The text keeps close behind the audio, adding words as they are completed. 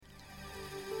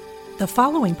The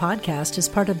following podcast is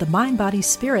part of the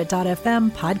MindBodySpirit.fm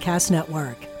podcast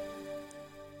network.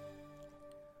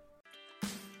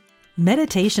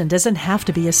 Meditation doesn't have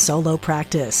to be a solo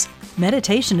practice.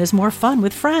 Meditation is more fun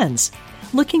with friends.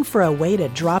 Looking for a way to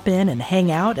drop in and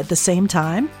hang out at the same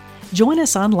time? Join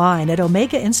us online at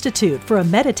Omega Institute for a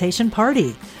meditation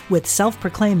party with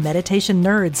self-proclaimed meditation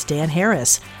nerds Dan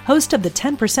Harris, host of the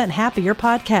 10% Happier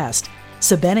podcast,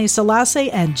 Sebene Selassie,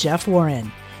 and Jeff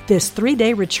Warren. This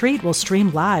 3-day retreat will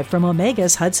stream live from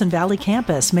Omega's Hudson Valley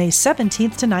campus May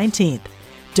 17th to 19th.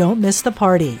 Don't miss the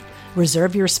party.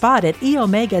 Reserve your spot at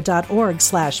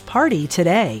eomega.org/party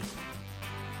today.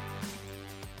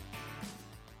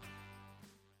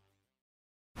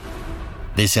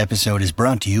 This episode is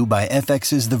brought to you by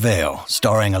FX's The Veil,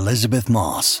 starring Elizabeth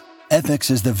Moss.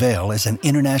 FX's The Veil is an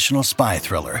international spy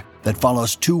thriller that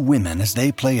follows two women as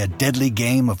they play a deadly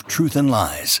game of truth and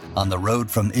lies on the road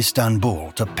from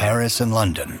Istanbul to Paris and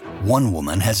London. One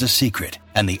woman has a secret,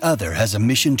 and the other has a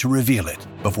mission to reveal it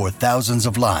before thousands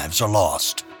of lives are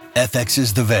lost.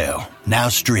 FX's The Veil, now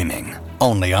streaming,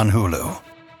 only on Hulu.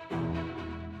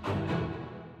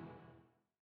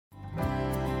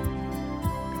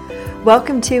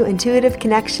 Welcome to Intuitive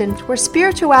Connections, where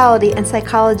spirituality and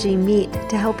psychology meet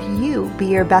to help you be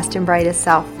your best and brightest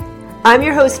self. I'm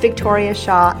your host, Victoria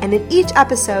Shaw, and in each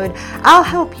episode, I'll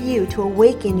help you to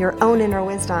awaken your own inner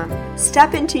wisdom,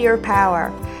 step into your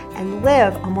power, and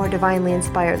live a more divinely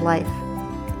inspired life.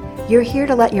 You're here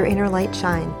to let your inner light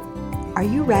shine. Are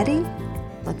you ready?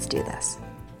 Let's do this.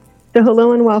 So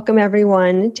hello and welcome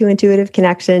everyone to Intuitive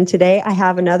Connection. Today I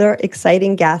have another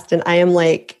exciting guest, and I am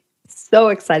so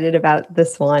excited about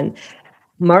this one.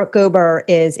 Mark Gober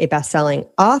is a best-selling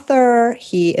author.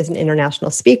 He is an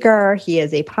international speaker. He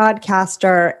is a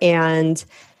podcaster, and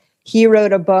he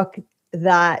wrote a book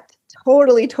that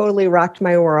totally rocked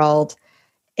my world.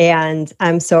 And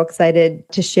I'm so excited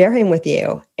to share him with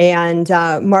you. And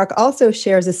Mark also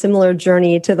shares a similar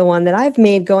journey to the one that I've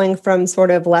made, going from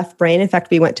sort of left brain. In fact,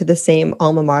 we went to the same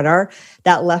alma mater,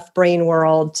 that left brain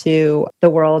world, to the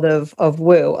world of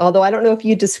woo. Although I don't know if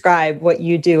you describe what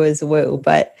you do as woo,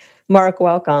 but Mark,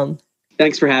 welcome.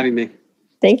 Thanks for having me.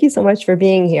 Thank you so much for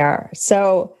being here.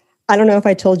 So I don't know if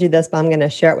I told you this, but I'm going to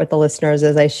share it with the listeners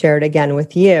as I share it again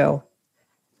with you.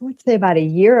 I would say about a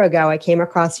year ago, I came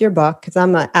across your book because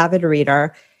I'm an avid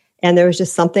reader. And there was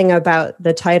just something about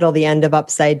the title, The End of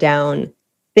Upside Down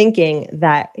Thinking,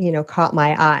 that, caught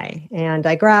my eye. And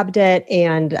I grabbed it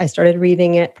and I started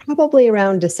reading it probably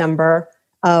around December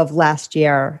of last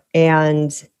year.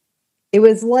 And it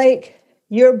was like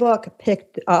your book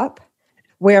picked up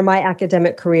where my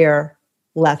academic career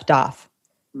left off.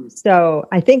 So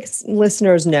I think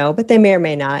listeners know, but they may or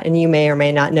may not, and you may or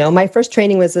may not know, my first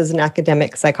training was as an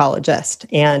academic psychologist.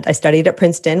 And I studied at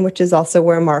Princeton, which is also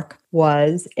where Mark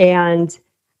was. And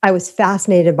I was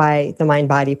fascinated by the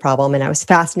mind-body problem. And I was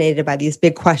fascinated by these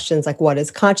big questions like, what is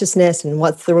consciousness and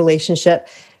what's the relationship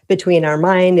between our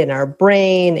mind and our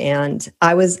brain? And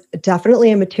I was definitely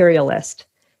a materialist,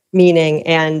 meaning,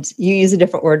 and you use a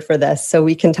different word for this, so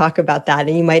we can talk about that,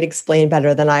 and you might explain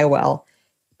better than I will.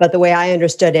 But the way I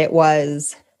understood it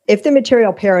was, if the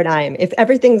material paradigm, if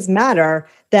everything's matter,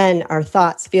 then our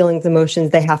thoughts, feelings,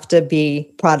 emotions, they have to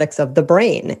be products of the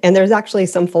brain. And there's actually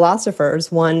some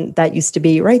philosophers, one that used to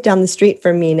be right down the street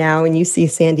from me now in UC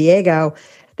San Diego,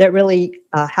 that really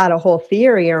had a whole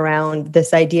theory around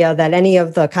this idea that any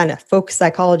of the kind of folk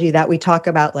psychology that we talk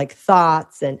about, like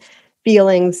thoughts and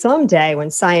feelings, someday when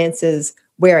science is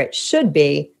where it should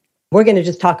be, we're going to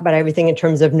just talk about everything in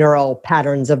terms of neural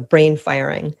patterns of brain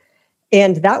firing.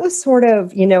 And that was sort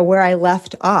of, where I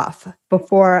left off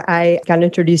before I got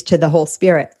introduced to the whole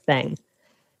spirit thing.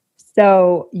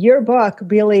 So your book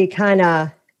really kind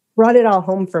of brought it all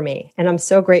home for me. And I'm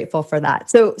so grateful for that.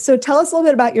 So tell us a little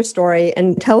bit about your story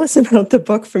and tell us about the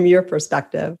book from your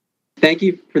perspective. Thank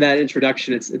you for that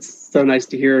introduction. It's so nice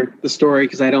to hear the story,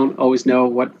 because I don't always know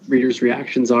what readers'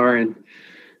 reactions are. And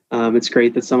it's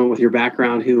great that someone with your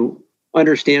background who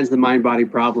understands the mind-body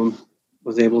problem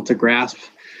was able to grasp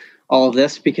all of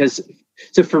this.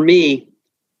 So for me,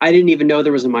 I didn't even know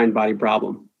there was a mind-body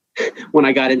problem when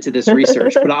I got into this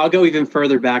research, but I'll go even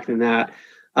further back than that.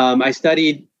 I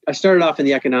started off in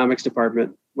the economics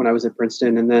department when I was at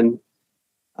Princeton, and then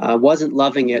wasn't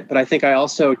loving it. But I think I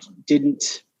also it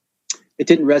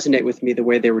didn't resonate with me the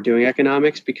way they were doing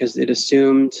economics, because it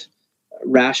assumed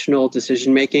rational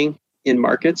decision-making in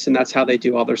markets, and that's how they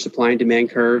do all their supply and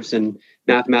demand curves and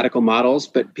mathematical models.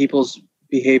 But people's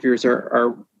behaviors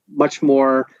are much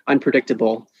more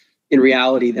unpredictable in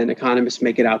reality than economists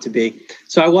make it out to be.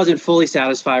 So I wasn't fully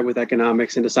satisfied with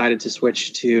economics and decided to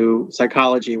switch to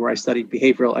psychology, where I studied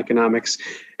behavioral economics.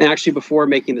 And actually, before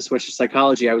making the switch to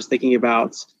psychology, I was thinking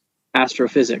about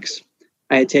astrophysics.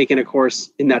 I had taken a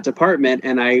course in that department,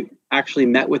 and I actually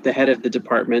met with the head of the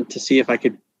department to see if I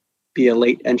could be a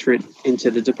late entrant into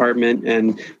the department,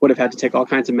 and would have had to take all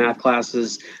kinds of math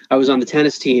classes. I was on the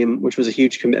tennis team, which was a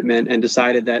huge commitment, and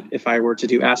decided that if I were to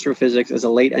do astrophysics as a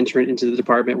late entrant into the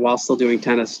department while still doing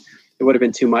tennis, it would have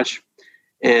been too much.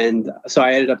 And so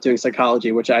I ended up doing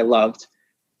psychology, which I loved.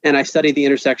 And I studied the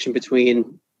intersection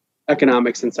between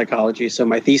economics and psychology. So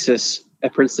my thesis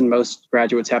at Princeton, most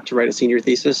graduates have to write a senior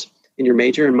thesis in your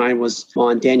major, and mine was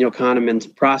on Daniel Kahneman's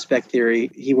prospect theory.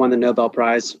 He won the Nobel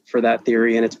Prize for that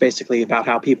theory, and it's basically about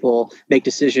how people make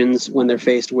decisions when they're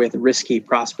faced with risky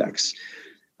prospects.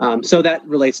 So that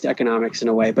relates to economics in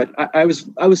a way, but I was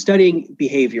studying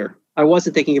behavior. I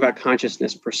wasn't thinking about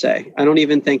consciousness per se. I don't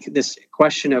even think this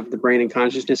question of the brain and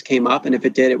consciousness came up, and if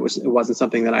it did, it wasn't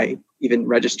something that I even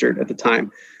registered at the time.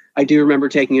 I do remember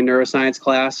taking a neuroscience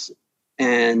class,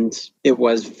 and it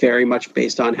was very much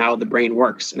based on how the brain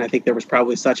works. And I think there was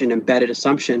probably such an embedded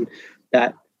assumption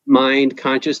that mind,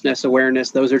 consciousness, awareness,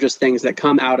 those are just things that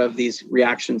come out of these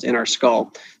reactions in our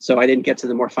skull. So I didn't get to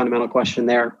the more fundamental question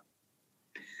there.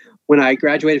 When I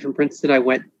graduated from Princeton, I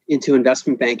went into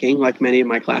investment banking like many of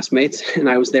my classmates, and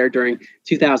I was there during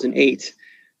 2008,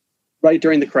 right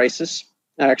during the crisis.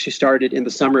 I actually started in the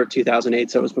summer of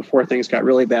 2008, so it was before things got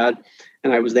really bad,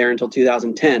 and I was there until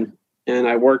 2010. And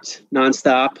I worked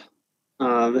nonstop.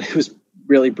 It was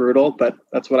really brutal, but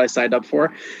that's what I signed up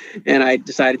for. And I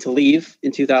decided to leave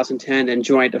in 2010 and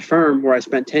joined a firm where I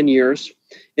spent 10 years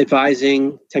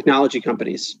advising technology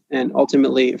companies, and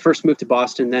ultimately first moved to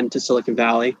Boston, then to Silicon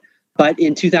Valley. But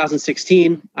in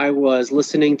 2016, I was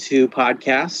listening to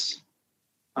podcasts,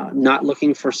 not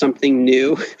looking for something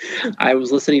new. I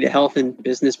was listening to health and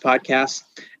business podcasts,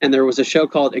 and there was a show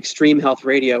called Extreme Health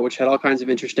Radio, which had all kinds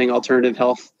of interesting alternative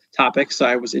health topics. So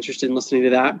I was interested in listening to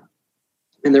that.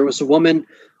 And there was a woman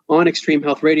on Extreme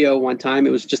Health Radio one time. It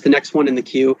was just the next one in the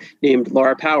queue, named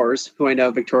Laura Powers, who I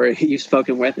know, Victoria, you've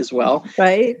spoken with as well.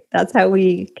 Right. That's how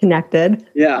we connected.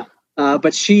 Yeah.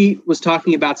 But she was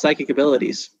talking about psychic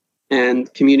abilities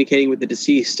and communicating with the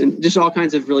deceased and just all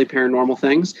kinds of really paranormal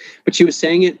things. But she was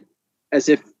saying it as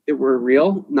if it were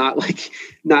real, not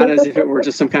as if it were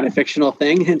just some kind of fictional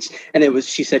thing. And it was,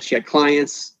 she said she had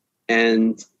clients.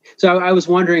 And so I was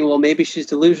wondering, well, maybe she's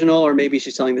delusional, or maybe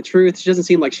she's telling the truth. She doesn't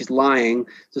seem like she's lying.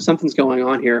 So something's going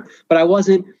on here. But it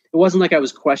wasn't like I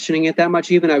was questioning it that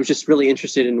much even. I was just really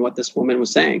interested in what this woman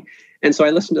was saying. And so I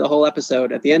listened to the whole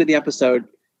episode. At the end of the episode,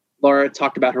 Laura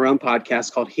talked about her own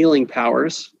podcast called Healing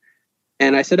Powers.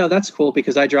 And I said, oh, that's cool,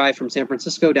 because I drive from San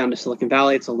Francisco down to Silicon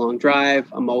Valley. It's a long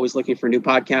drive. I'm always looking for new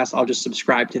podcasts. I'll just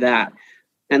subscribe to that.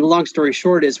 And the long story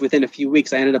short is, within a few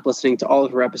weeks, I ended up listening to all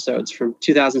of her episodes from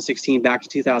 2016 back to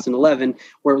 2011,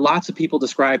 where lots of people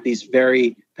described these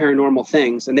very paranormal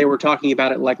things. And they were talking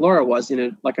about it like Laura was,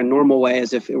 in a normal way,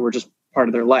 as if it were just part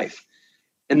of their life.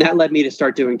 And that led me to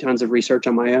start doing tons of research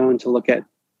on my own to look at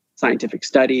scientific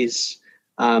studies.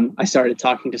 I started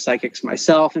talking to psychics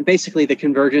myself, and basically the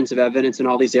convergence of evidence in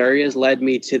all these areas led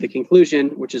me to the conclusion,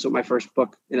 which is what my first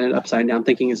book, In an Upside Down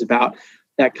Thinking, is about,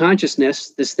 that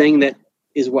consciousness, this thing that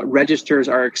is what registers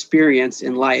our experience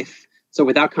in life. So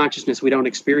without consciousness, we don't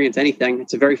experience anything.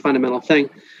 It's a very fundamental thing.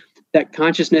 That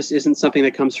consciousness isn't something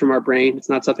that comes from our brain. It's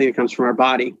not something that comes from our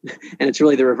body. And it's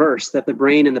really the reverse, that the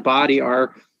brain and the body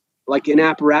are like an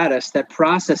apparatus that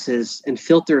processes and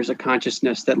filters a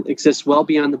consciousness that exists well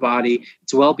beyond the body.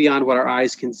 It's well beyond what our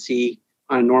eyes can see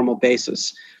on a normal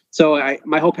basis. So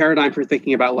my whole paradigm for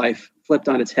thinking about life flipped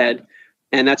on its head.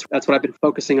 And that's what I've been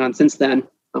focusing on since then.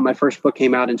 My first book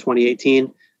came out in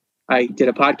 2018. I did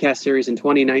a podcast series in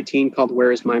 2019 called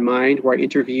Where Is My Mind, where I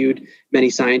interviewed many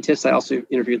scientists. I also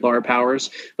interviewed Laura Powers,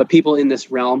 but people in this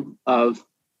realm of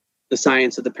the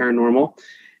science of the paranormal.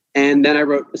 And then I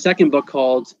wrote a second book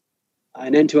called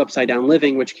An End to Upside Down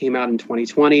Living, which came out in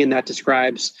 2020. And that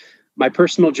describes my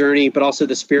personal journey, but also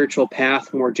the spiritual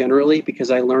path more generally,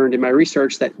 because I learned in my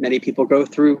research that many people go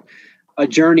through a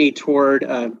journey toward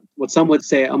what some would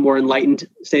say a more enlightened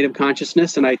state of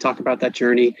consciousness. And I talk about that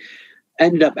journey.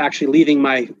 Ended up actually leaving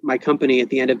my company at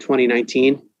the end of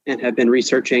 2019 and have been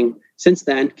researching since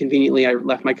then. Conveniently, I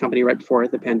left my company right before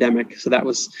the pandemic. So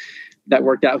that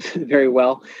worked out very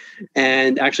well.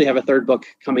 And actually have a third book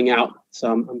coming out.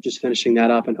 So I'm just finishing that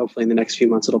up, and hopefully in the next few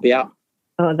months it'll be out.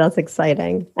 Oh, that's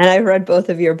exciting. And I've read both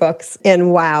of your books,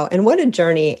 and wow, and what a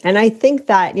journey. And I think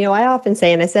that, I often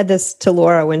say, and I said this to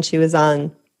Laura when she was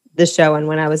on the show and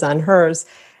when I was on hers,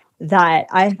 that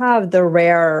I have the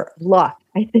rare luck,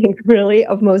 I think, really,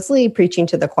 of mostly preaching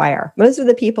to the choir. Most of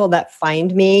the people that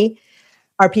find me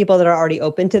are people that are already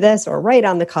open to this or right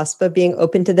on the cusp of being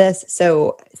open to this.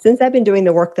 So since I've been doing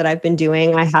the work that I've been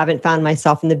doing, I haven't found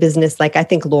myself in the business like I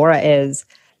think Laura is,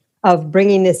 of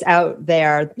bringing this out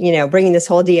there, bringing this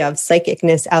whole idea of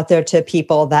psychicness out there to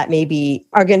people that maybe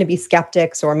are going to be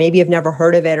skeptics or maybe have never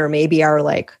heard of it or maybe are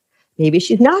like, maybe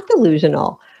she's not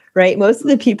delusional, right? Most of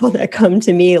the people that come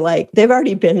to me, like they've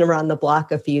already been around the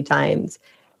block a few times.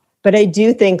 But I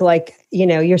do think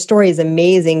your story is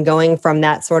amazing going from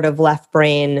that sort of left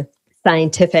brain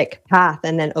scientific path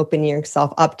and then opening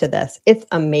yourself up to this. It's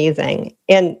amazing.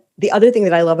 And the other thing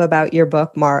that I love about your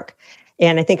book, Mark,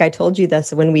 and I think I told you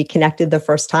this when we connected the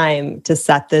first time to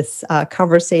set this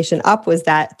conversation up, was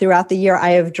that throughout the year, I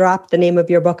have dropped the name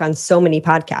of your book on so many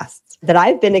podcasts that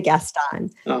I've been a guest on.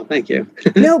 Oh, thank you.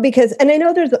 No, because, and I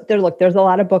know there's a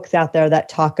lot of books out there that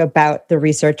talk about the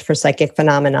research for psychic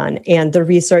phenomenon and the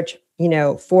research,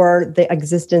 for the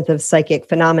existence of psychic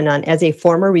phenomenon. As a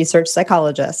former research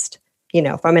psychologist,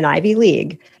 from an Ivy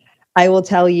League, I will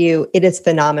tell you it is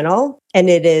phenomenal and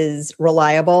it is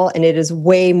reliable and it is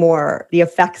way more, the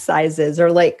effect sizes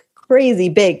are like crazy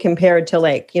big compared to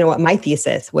what my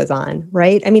thesis was on,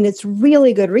 right? I mean, it's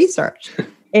really good research.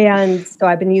 And so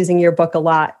I've been using your book a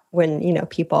lot when,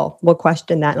 people will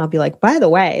question that. And I'll be like, by the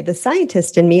way, the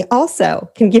scientist in me also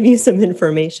can give you some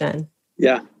information.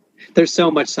 Yeah, there's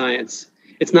so much science.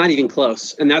 It's not even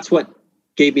close. And that's what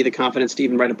gave me the confidence to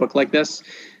even write a book like this.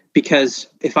 Because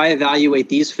if I evaluate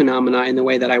these phenomena in the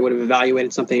way that I would have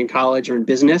evaluated something in college or in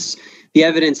business, the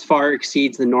evidence far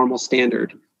exceeds the normal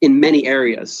standard in many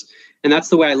areas. And that's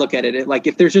the way I look at it.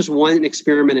 If there's just one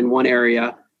experiment in one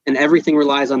area and everything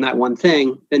relies on that one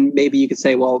thing, then maybe you could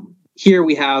say, well, here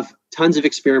we have tons of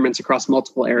experiments across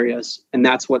multiple areas. And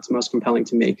that's what's most compelling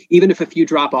to me. Even if a few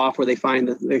drop off where they find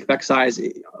that the effect size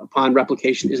upon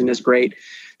replication isn't as great,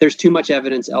 there's too much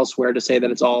evidence elsewhere to say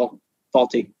that it's all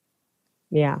faulty.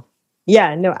 Yeah,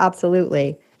 no,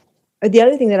 absolutely. The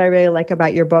other thing that I really like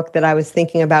about your book that I was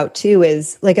thinking about too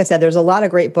is, like I said, there's a lot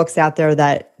of great books out there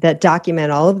that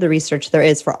document all of the research there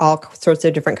is for all sorts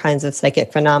of different kinds of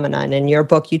psychic phenomena. And in your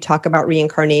book, you talk about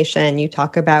reincarnation, you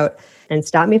talk about, and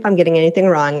stop me if I'm getting anything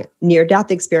wrong,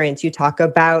 near-death experience, you talk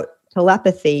about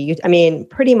telepathy.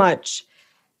 Pretty much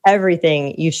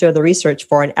everything you show the research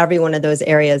for, and every one of those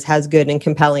areas has good and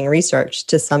compelling research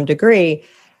to some degree.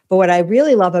 But what I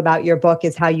really love about your book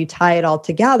is how you tie it all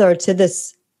together to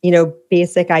this,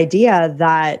 basic idea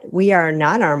that we are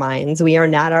not our minds, we are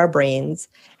not our brains.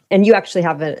 And you actually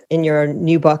have it in your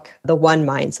new book, The One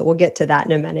Mind. So we'll get to that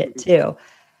in a minute too.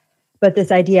 But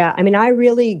this idea, I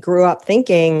really grew up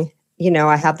thinking,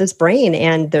 I have this brain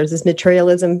and there's this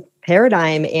materialism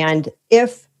paradigm. And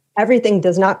if everything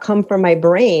does not come from my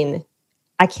brain,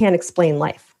 I can't explain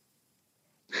life.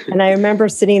 And I remember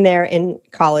sitting there in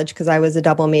college because I was a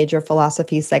double major,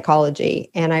 philosophy,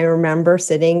 psychology. And I remember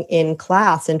sitting in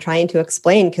class and trying to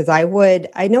explain, because I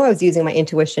know I was using my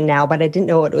intuition now, but I didn't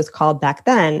know what it was called back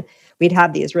then. We'd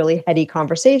have these really heady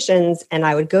conversations and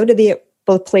I would go to the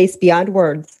place beyond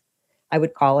words, I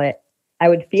would call it. I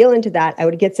would feel into that. I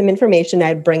would get some information.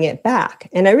 I'd bring it back.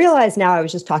 And I realized now I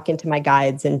was just talking to my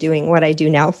guides and doing what I do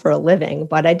now for a living,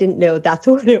 but I didn't know that's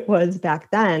what it was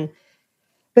back then.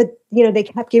 But, they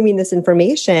kept giving me this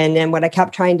information. And what I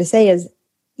kept trying to say is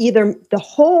either the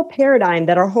whole paradigm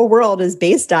that our whole world is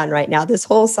based on right now, this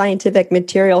whole scientific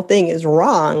material thing is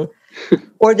wrong,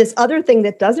 or this other thing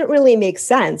that doesn't really make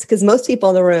sense. Because most people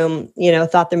in the room,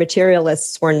 thought the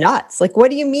materialists were nuts. Like,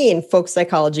 what do you mean, folk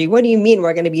psychology? What do you mean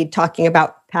we're going to be talking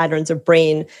about patterns of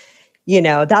brain?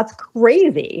 That's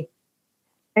crazy.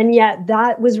 And yet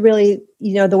that was really,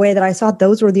 the way that I saw it,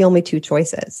 those were the only two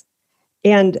choices.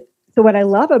 And so what I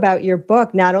love about your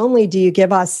book, not only do you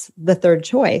give us the third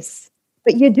choice,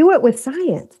 but you do it with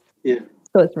science. Yeah.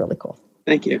 So it's really cool.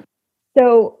 Thank you.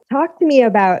 So talk to me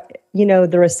about,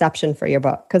 the reception for your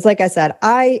book. Because like I said,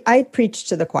 I preach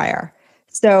to the choir.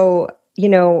 So,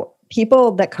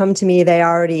 people that come to me, they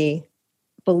already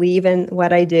believe in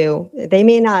what I do. They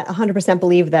may not 100%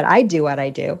 believe that I do what I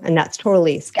do. And that's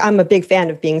totally, I'm a big fan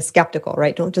of being skeptical,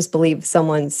 right? Don't just believe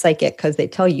someone's psychic because they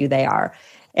tell you they are.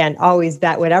 And always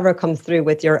bet whatever comes through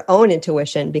with your own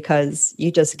intuition, because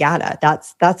you just gotta.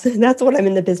 That's what I'm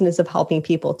in the business of helping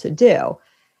people to do.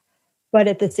 But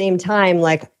at the same time,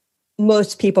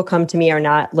 most people come to me are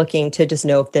not looking to just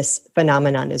know if this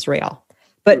phenomenon is real.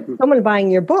 But someone buying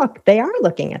your book, they are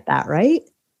looking at that, right?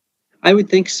 I would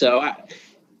think so.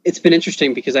 It's been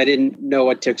interesting because I didn't know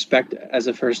what to expect as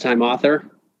a first-time author,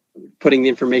 putting the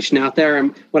information out there.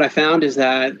 And what I found is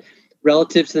that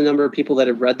relative to the number of people that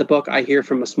have read the book, I hear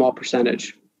from a small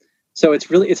percentage. So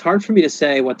it's hard for me to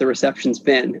say what the reception's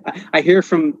been. I hear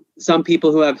from some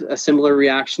people who have a similar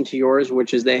reaction to yours,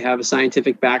 which is they have a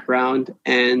scientific background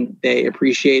and they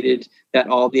appreciated that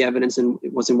all the evidence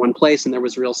was in one place and there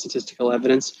was real statistical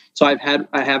evidence. So I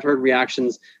have heard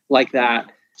reactions like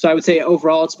that. So I would say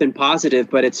overall it's been positive,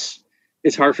 but it's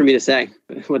hard for me to say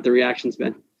what the reaction's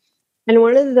been. And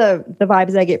one of the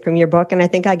vibes I get from your book, and I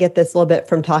think I get this a little bit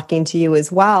from talking to you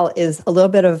as well, is a little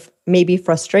bit of maybe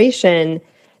frustration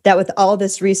that with all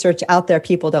this research out there,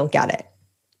 people don't get it.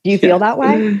 Do you feel that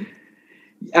way?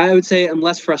 I would say I'm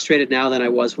less frustrated now than I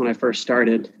was when I first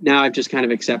started. Now I've just kind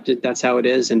of accepted that's how it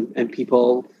is. And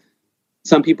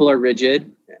some people are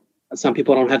rigid. Some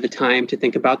people don't have the time to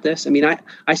think about this. I mean,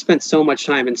 I spent so much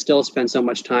time and still spend so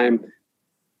much time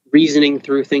reasoning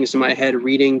through things in my head,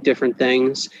 reading different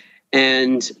things.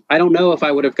 And I don't know if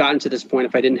I would have gotten to this point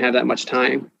if I didn't have that much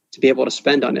time to be able to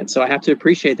spend on it. So I have to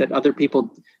appreciate that other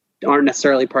people aren't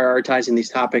necessarily prioritizing these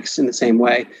topics in the same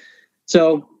way.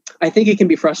 So I think it can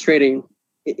be frustrating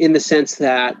in the sense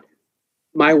that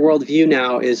my worldview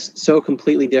now is so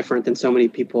completely different than so many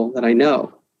people that I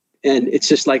know. And it's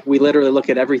just like we literally look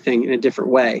at everything in a different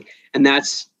way. And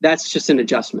that's just an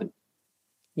adjustment.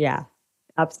 Yeah,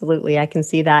 absolutely. I can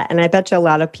see that. And I bet you a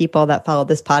lot of people that follow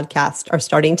this podcast are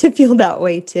starting to feel that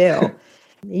way too.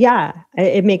 Yeah,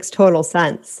 it makes total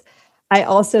sense. I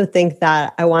also think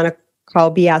that I want to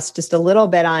call BS just a little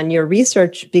bit on your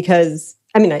research because,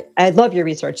 I mean, I love your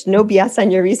research. No BS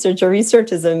on your research. Your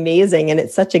research is amazing. And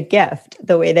it's such a gift,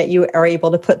 the way that you are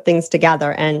able to put things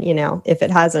together. And, if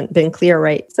it hasn't been clear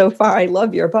right so far, I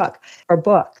love your book or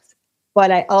books.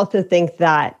 But I also think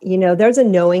that, there's a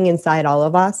knowing inside all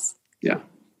of us. Yeah.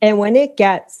 And when it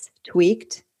gets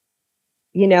tweaked,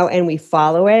 and we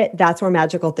follow it, that's where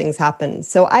magical things happen.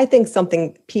 So I think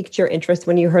something piqued your interest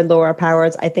when you heard Laura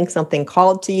Powers. I think something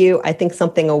called to you. I think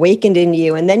something awakened in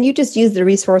you. And then you just used the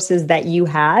resources that you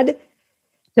had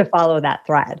to follow that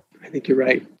thread. I think you're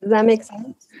right. Does that make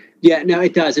sense? Yeah, no,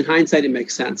 it does. In hindsight, it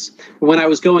makes sense. When I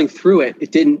was going through it,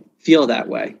 it didn't feel that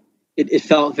way. It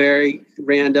felt very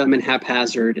random and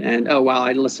haphazard. And, oh, wow,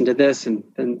 I listened to this and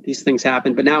these things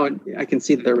happened. But now I can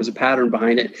see that there was a pattern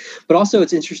behind it. But also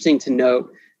it's interesting to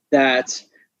note that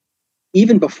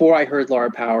even before I heard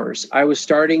Laura Powers, I was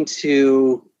starting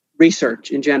to research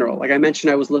in general. Like I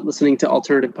mentioned, I was listening to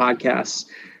alternative podcasts.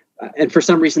 And for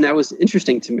some reason, that was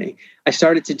interesting to me. I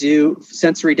started to do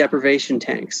sensory deprivation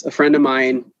tanks. A friend of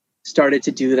mine started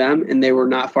to do them, and they were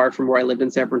not far from where I lived in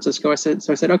San Francisco. I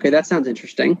said, okay, that sounds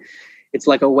interesting. It's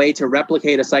like a way to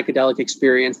replicate a psychedelic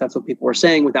experience. That's what people were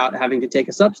saying without having to take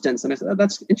a substance. And I said, oh,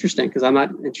 that's interesting because I'm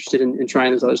not interested in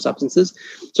trying those other substances.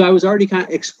 So I was already kind of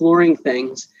exploring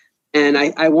things. And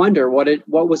I wonder what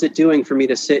was it doing for me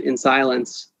to sit in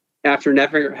silence after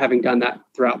never having done that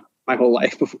throughout my whole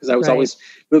life, because I was always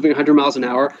moving 100 miles an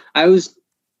hour. I was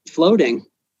floating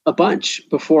a bunch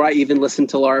before I even listened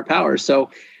to Laura Powers.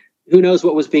 So who knows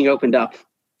what was being opened up.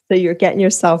 So you're getting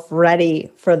yourself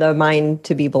ready for the mind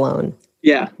to be blown.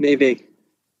 Yeah, maybe.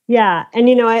 Yeah. And,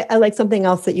 I like something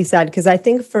else that you said, because I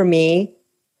think for me,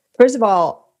 first of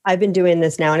all, I've been doing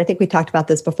this now, and I think we talked about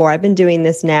this before. I've been doing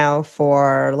this now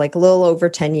for like a little over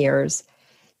 10 years.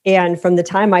 And from the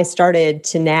time I started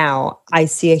to now, I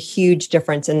see a huge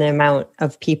difference in the amount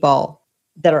of people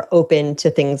that are open to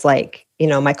things like,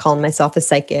 my calling myself a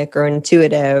psychic or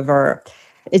intuitive, or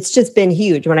it's just been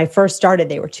huge. When I first started,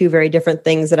 they were two very different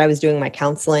things that I was doing, my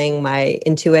counseling, my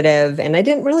intuitive, and I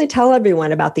didn't really tell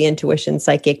everyone about the intuition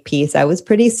psychic piece. I was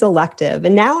pretty selective.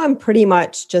 And now I'm pretty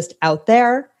much just out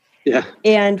there. Yeah.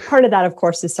 And part of that, of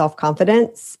course, is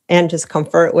self-confidence and just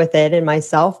comfort with it and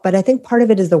myself. But I think part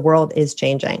of it is the world is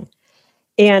changing.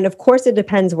 And of course, it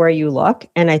depends where you look.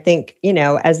 And I think,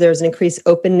 as there's an increased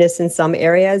openness in some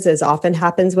areas, as often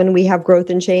happens when we have growth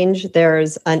and change,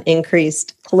 there's an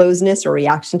increased closeness or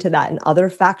reaction to that in other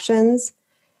factions.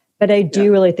 But I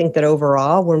do really think that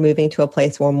overall, we're moving to a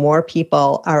place where more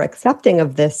people are accepting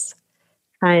of this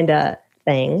kind of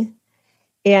thing.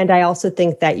 And I also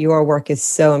think that your work is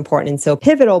so important and so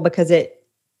pivotal because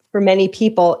for many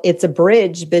people, it's a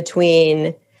bridge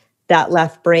between that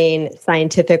left brain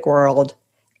scientific world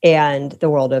and the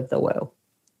world of the woo.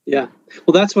 Yeah.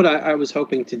 Well, that's what I was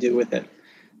hoping to do with it.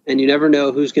 And you never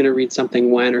know who's going to read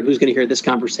something when, or who's going to hear this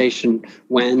conversation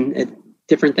when.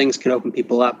 Different things can open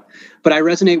people up. But I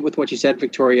resonate with what you said,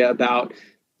 Victoria, about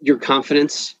your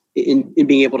confidence in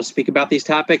being able to speak about these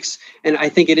topics. And I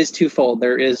think it is twofold.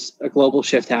 There is a global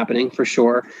shift happening for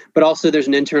sure, but also there's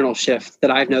an internal shift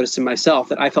that I've noticed in myself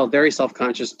that I felt very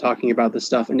self-conscious talking about this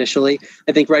stuff initially.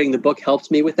 I think writing the book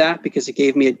helped me with that because it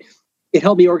gave me it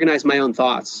helped me organize my own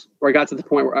thoughts, where I got to the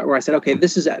point where I said, okay,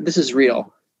 this is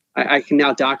real. I can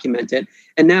now document it.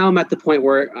 And now I'm at the point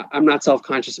where I'm not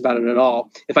self-conscious about it at all.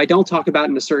 If I don't talk about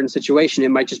it in a certain situation, it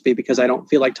might just be because I don't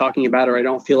feel like talking about it, or I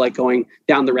don't feel like going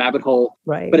down the rabbit hole.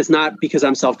 Right. But it's not because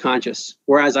I'm self-conscious,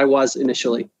 whereas I was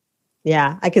initially.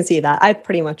 Yeah, I can see that. I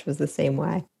pretty much was the same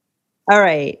way. All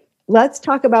right. Let's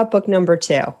talk about book number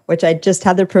 2, which I just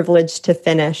had the privilege to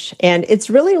finish. And it's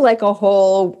really like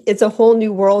it's a whole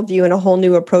new worldview and a whole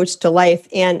new approach to life.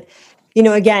 And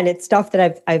again, it's stuff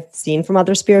that I've seen from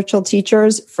other spiritual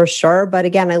teachers for sure. But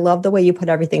again, I love the way you put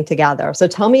everything together. So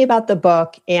tell me about the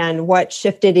book and what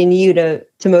shifted in you to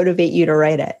motivate you to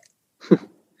write it.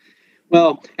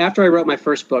 Well, after I wrote my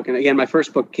first book, and again, my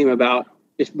first book came about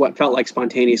what felt like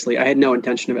spontaneously. I had no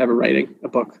intention of ever writing a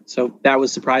book. So that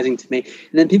was surprising to me.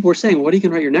 And then people were saying, what are you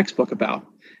going to write your next book about?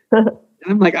 And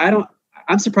I'm like,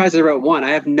 I'm surprised I wrote one.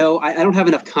 I don't have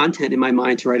enough content in my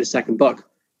mind to write a second book.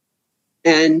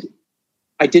 And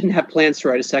I didn't have plans to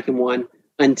write a second one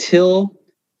until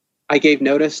I gave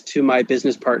notice to my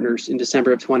business partners in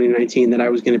December of 2019 that I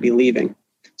was going to be leaving.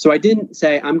 So I didn't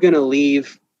say I'm going to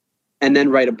leave and then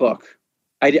write a book.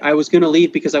 I was going to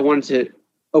leave because I wanted to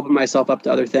open myself up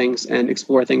to other things and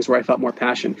explore things where I felt more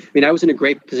passion. I mean, I was in a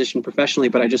great position professionally,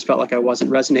 but I just felt like I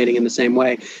wasn't resonating in the same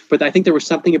way. But I think there was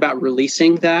something about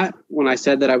releasing that when I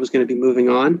said that I was going to be moving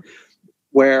on,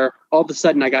 where all of a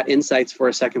sudden I got insights for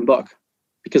a second book.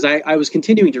 Because I was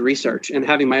continuing to research and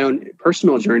having my own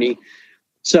personal journey.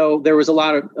 So there was a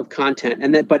lot of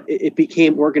content, but it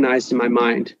became organized in my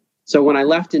mind. So when I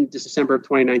left in December of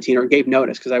 2019, or gave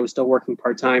notice because I was still working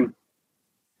part-time,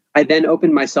 I then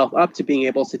opened myself up to being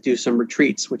able to do some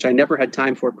retreats, which I never had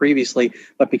time for previously.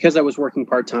 But because I was working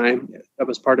part-time, that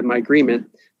was part of my agreement,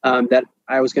 that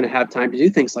I was going to have time to do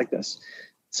things like this.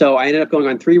 So I ended up going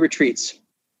on 3 retreats.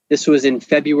 This was in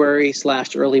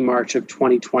February/early March of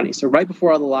 2020. So right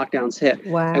before all the lockdowns hit.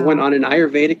 Wow. I went on an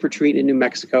Ayurvedic retreat in New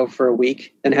Mexico for a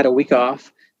week, then had a week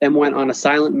off, then went on a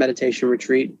silent meditation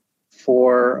retreat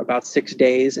for about 6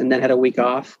 days, and then had a week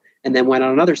off, and then went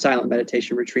on another silent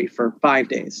meditation retreat for 5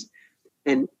 days.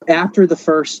 And after the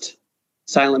first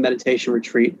silent meditation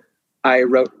retreat, I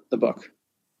wrote the book,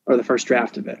 or the first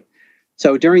draft of it.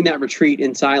 So during that retreat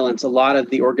in silence, a lot of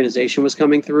the organization was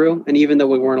coming through. And even though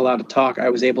we weren't allowed to talk,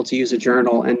 I was able to use a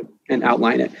journal and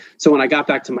outline it. So when I got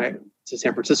back to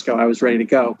San Francisco, I was ready to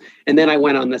go. And then I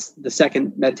went on the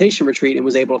second meditation retreat and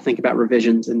was able to think about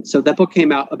revisions. And so that book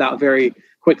came out about very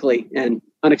quickly and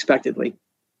unexpectedly.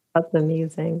 That's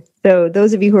amazing. So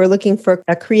those of you who are looking for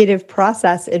a creative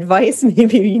process advice,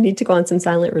 maybe you need to go on some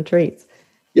silent retreats.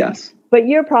 Yes. But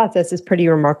your process is pretty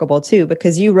remarkable too,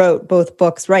 because you wrote both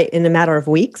books, right, in a matter of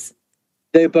weeks?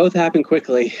 They both happened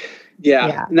quickly.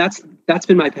 Yeah. And that's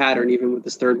been my pattern, even with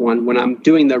this third one. When I'm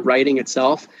doing the writing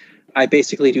itself, I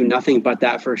basically do nothing but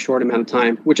that for a short amount of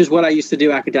time, which is what I used to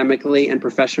do academically and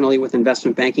professionally with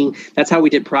investment banking. That's how we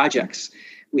did projects.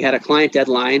 We had a client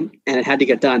deadline and it had to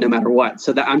get done no matter what.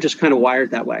 So that I'm just kind of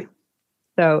wired that way.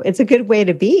 So it's a good way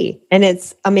to be. And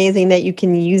it's amazing that you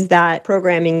can use that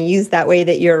programming, use that way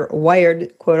that you're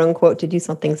wired, quote unquote, to do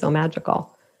something so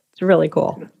magical. It's really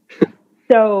cool.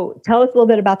 So tell us a little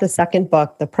bit about the second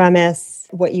book, the premise,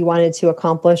 what you wanted to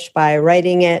accomplish by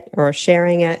writing it or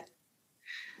sharing it.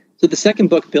 So the second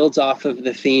book builds off of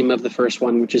the theme of the first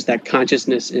one, which is that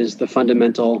consciousness is the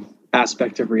fundamental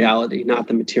aspect of reality, not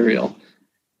the material.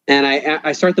 And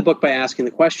I start the book by asking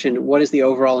the question, what is the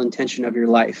overall intention of your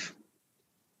life?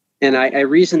 And I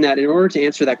reason that in order to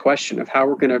answer that question of how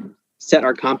we're going to set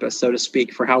our compass, so to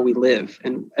speak, for how we live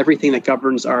and everything that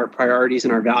governs our priorities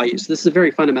and our values, this is a very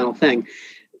fundamental thing.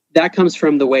 That comes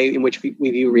from the way in which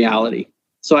we view reality.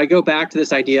 So I go back to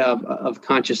this idea of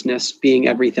consciousness being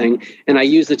everything. And I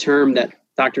use the term that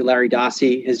Dr. Larry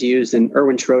Dossey has used, and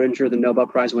Erwin Schrödinger, the Nobel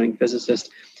Prize winning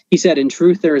physicist. He said, in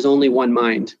truth, there is only one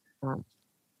mind. Wow.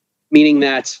 Meaning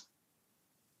that,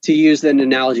 to use an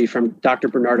analogy from Dr.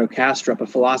 Bernardo Kastrup, a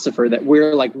philosopher, that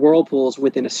we're like whirlpools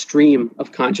within a stream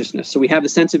of consciousness. So we have the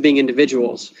sense of being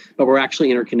individuals, but we're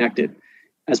actually interconnected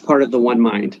as part of the one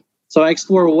mind. So I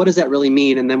explore, well, what does that really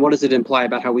mean? And then what does it imply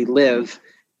about how we live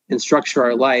and structure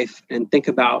our life and think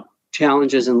about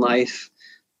challenges in life?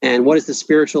 And what is the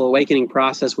spiritual awakening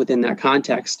process within that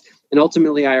context? And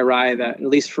ultimately, I arrive at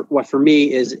least for what for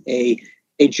me is a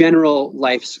general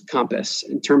life's compass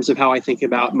in terms of how I think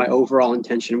about my overall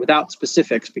intention without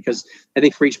specifics, because I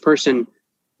think for each person,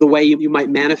 the way you might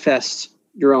manifest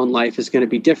your own life is going to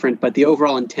be different, but the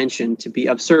overall intention to be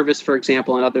of service, for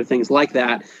example, and other things like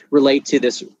that relate to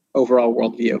this overall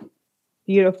worldview.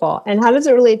 Beautiful. And how does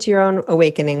it relate to your own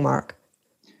awakening, Mark?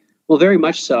 Well, very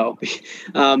much so,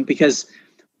 because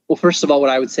Well, first of all, what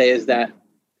I would say is that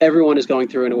everyone is going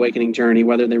through an awakening journey,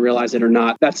 whether they realize it or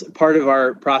not. That's part of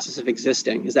our process of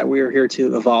existing, is that we are here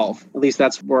to evolve. At least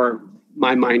that's where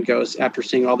my mind goes after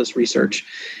seeing all this research.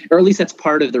 Or at least that's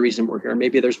part of the reason we're here.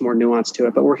 Maybe there's more nuance to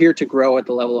it, but we're here to grow at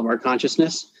the level of our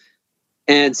consciousness.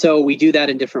 And so we do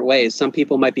that in different ways. Some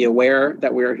people might be aware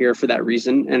that we're here for that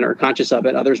reason and are conscious of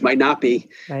it. Others might not be.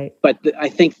 Right. But I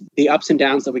think the ups and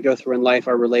downs that we go through in life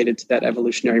are related to that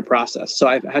evolutionary process. So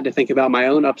I've had to think about my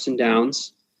own ups and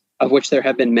downs, of which there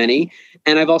have been many.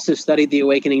 And I've also studied the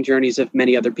awakening journeys of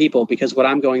many other people, because what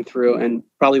I'm going through, and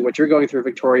probably what you're going through,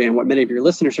 Victoria, and what many of your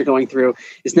listeners are going through,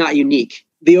 is not unique.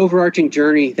 The overarching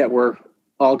journey that we're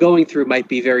all going through might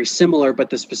be very similar,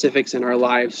 but the specifics in our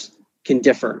lives can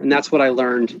differ. And that's what I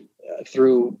learned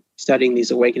through studying these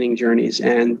awakening journeys.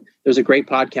 And there's a great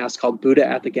podcast called Buddha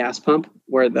at the Gas Pump,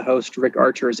 where the host, Rick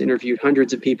Archer, has interviewed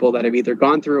hundreds of people that have either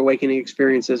gone through awakening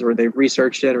experiences, or they've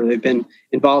researched it, or they've been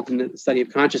involved in the study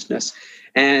of consciousness.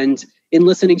 And in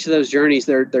listening to those journeys,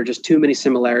 there are just too many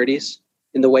similarities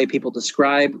in the way people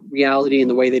describe reality, in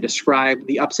the way they describe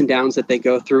the ups and downs that they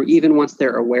go through, even once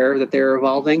they're aware that they're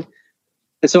evolving.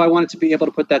 And so I wanted to be able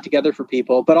to put that together for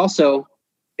people, but also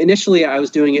initially, I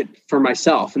was doing it for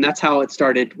myself, and that's how it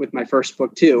started with my first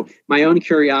book too. My own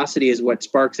curiosity is what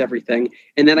sparks everything.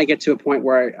 And then I get to a point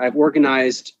where I've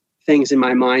organized things in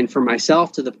my mind for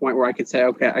myself to the point where I could say,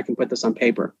 okay, I can put this on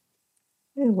paper.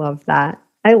 I love that.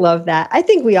 I love that. I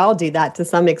think we all do that to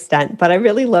some extent, but I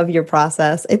really love your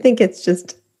process. I think it's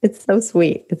so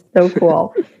sweet. It's so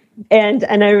cool. and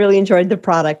I really enjoyed the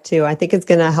product too. I think it's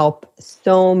going to help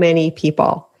so many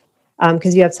people.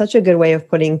 Because you have such a good way of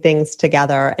putting things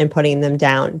together and putting them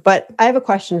down. But I have a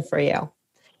question for you.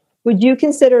 Would you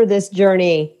consider this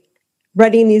journey,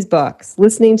 writing these books,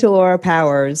 listening to Laura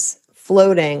Powers,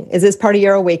 floating, is this part of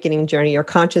your awakening journey, your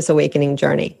conscious awakening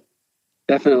journey?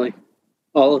 Definitely.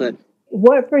 All of it.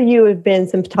 What for you have been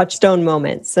some touchstone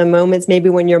moments, some moments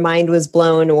maybe when your mind was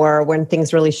blown or when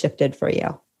things really shifted for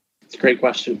you? It's a great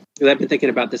question. I've been thinking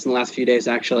about this in the last few days,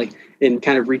 actually, in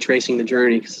kind of retracing the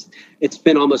journey, because it's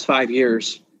been almost 5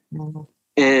 years. Mm-hmm.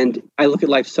 And I look at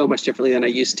life so much differently than I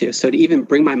used to. So to even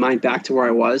bring my mind back to where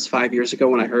I was 5 years ago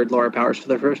when I heard Laura Powers for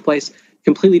the first place,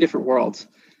 completely different world.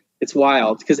 It's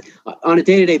wild, because on a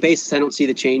day-to-day basis, I don't see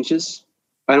the changes.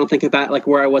 I don't think about like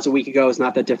where I was a week ago is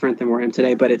not that different than where I am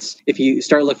today. But it's, if you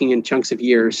start looking in chunks of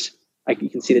years, you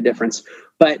can see the difference.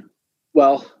 But,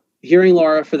 well, hearing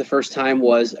Laura for the first time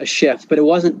was a shift, but it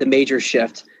wasn't the major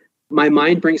shift. My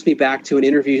mind brings me back to an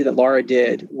interview that Laura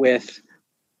did with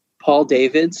Paul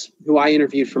Davids, who I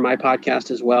interviewed for my podcast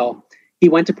as well. He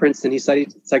went to Princeton. He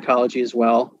studied psychology as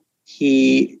well.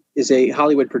 He is a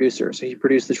Hollywood producer. So he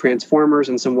produced the Transformers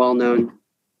and some well-known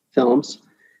films.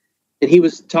 And he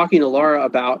was talking to Laura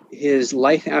about his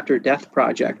life after death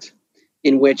project,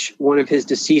 in which one of his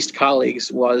deceased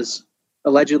colleagues was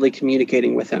allegedly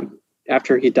communicating with him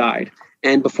after he died.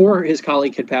 And before his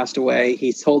colleague had passed away,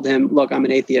 he told him, look, I'm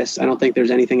an atheist. I don't think there's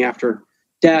anything after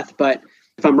death, but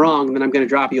if I'm wrong, then I'm going to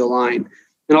drop you a line.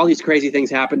 And all these crazy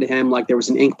things happened to him. Like there was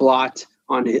an ink blot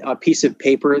on a piece of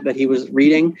paper that he was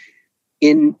reading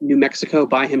in New Mexico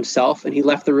by himself. And he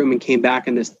left the room and came back,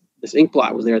 and this ink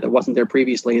blot was there that wasn't there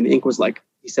previously. And the ink was, like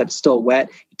he said, still wet.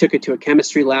 He took it to a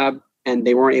chemistry lab and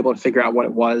they weren't able to figure out what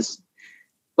it was.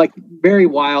 Like very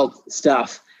wild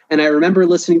stuff. And I remember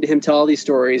listening to him tell all these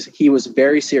stories. He was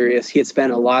very serious. He had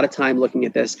spent a lot of time looking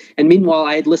at this. And meanwhile,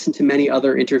 I had listened to many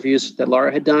other interviews that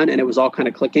Laura had done, and it was all kind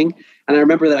of clicking. And I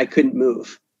remember that I couldn't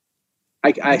move.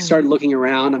 I started looking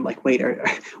around. I'm like, wait,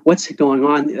 what's going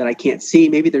on that I can't see?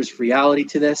 Maybe there's reality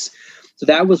to this. So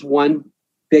that was one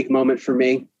big moment for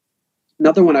me.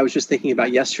 Another one I was just thinking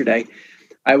about yesterday.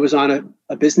 I was on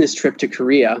a business trip to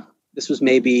Korea. This was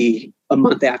maybe a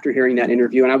month after hearing that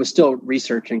interview, and I was still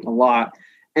researching a lot.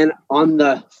 And on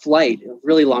the flight, a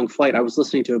really long flight, I was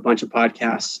listening to a bunch of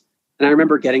podcasts. And I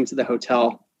remember getting to the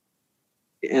hotel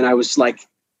and I was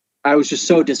just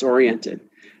so disoriented,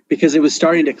 because it was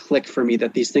starting to click for me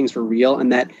that these things were real,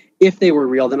 and that if they were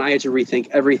real, then I had to rethink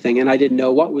everything, and I didn't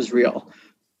know what was real.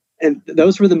 And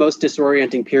those were the most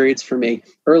disorienting periods for me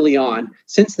early on.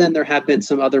 Since then, there have been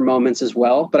some other moments as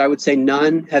well, but I would say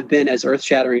none have been as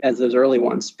earth-shattering as those early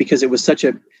ones, because it was such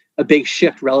a big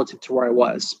shift relative to where I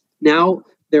was. Now,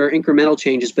 there are incremental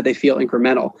changes, but they feel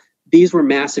incremental. These were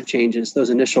massive changes, those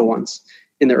initial ones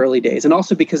in the early days. And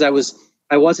also because I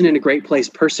wasn't in a great place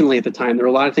personally at the time. There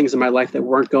were a lot of things in my life that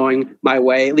weren't going my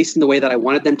way, at least in the way that I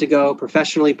wanted them to go,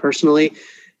 professionally, personally.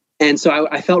 And so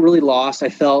I felt really lost. I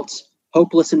felt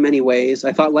hopeless in many ways.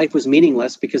 I thought life was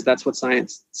meaningless because that's what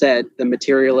science said. The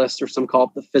materialist, or some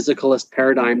call it the physicalist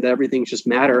paradigm, that everything's just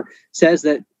matter, says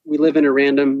that we live in a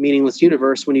random, meaningless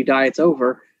universe. When you die, it's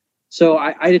over. So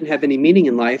I didn't have any meaning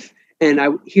in life. And I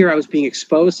was being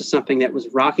exposed to something that was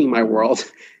rocking my world,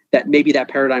 that maybe that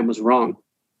paradigm was wrong.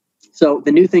 So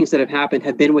the new things that have happened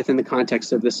have been within the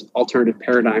context of this alternative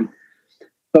paradigm.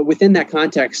 But within that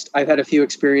context, I've had a few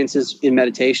experiences in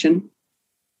meditation.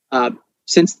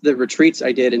 Since the retreats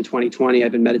I did in 2020,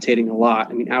 I've been meditating a lot.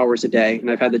 I mean, hours a day.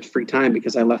 And I've had the free time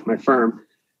because I left my firm.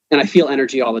 And I feel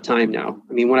energy all the time now.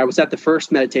 I mean, when I was at the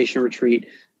first meditation retreat,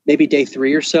 maybe day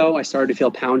 3 or so, I started to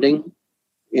feel pounding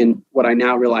in what I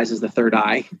now realize is the third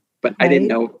eye. But I didn't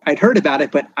know. I'd heard about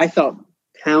it, but I felt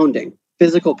pounding,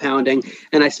 physical pounding.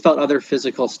 And I felt other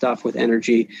physical stuff with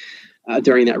energy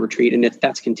during that retreat. And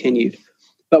that's continued.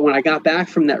 But when I got back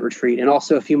from that retreat, and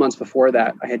also a few months before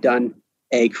that, I had done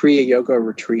a Kriya Yoga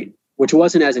retreat, which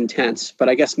wasn't as intense, but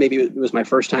I guess maybe it was my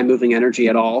first time moving energy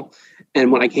at all.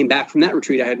 And when I came back from that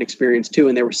retreat, I had an experience too,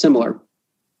 and they were similar.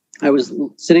 I was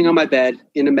sitting on my bed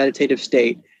in a meditative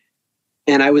state,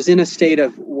 and I was in a state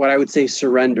of what I would say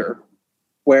surrender,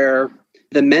 where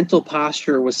the mental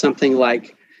posture was something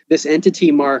like, this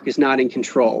entity Mark is not in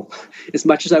control. As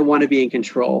much as I want to be in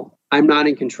control, I'm not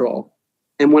in control.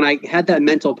 And when I had that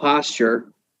mental posture,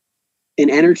 an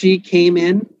energy came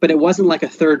in, but it wasn't like a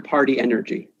third party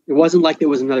energy. It wasn't like there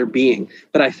was another being,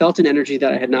 but I felt an energy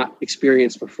that I had not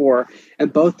experienced before.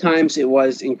 And both times it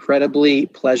was incredibly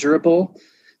pleasurable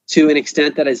to an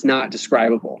extent that is not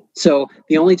describable. So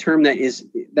the only term that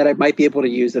I might be able to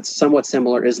use that's somewhat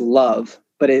similar is love,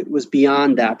 but it was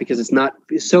beyond that because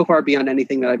it's so far beyond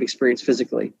anything that I've experienced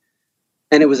physically.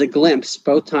 And it was a glimpse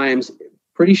both times,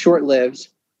 pretty short-lived.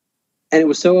 And it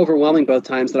was so overwhelming both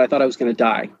times that I thought I was going to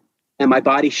die. And my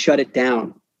body shut it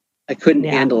down. I couldn't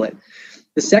handle it.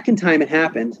 The second time it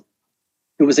happened,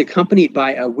 it was accompanied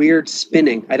by a weird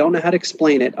spinning. I don't know how to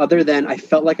explain it other than I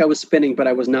felt like I was spinning, but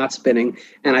I was not spinning.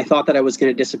 And I thought that I was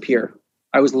going to disappear.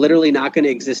 I was literally not going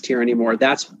to exist here anymore.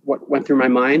 That's what went through my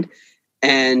mind.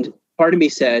 And part of me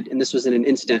said, and this was in an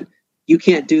instant, you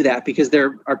can't do that because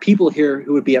there are people here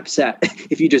who would be upset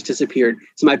if you just disappeared.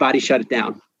 So my body shut it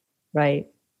down. Right.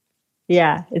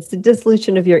 Yeah, it's the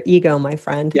dissolution of your ego, my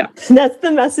friend. Yeah. That's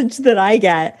the message that I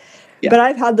get. Yeah. But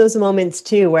I've had those moments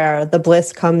too where the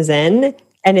bliss comes in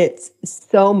and it's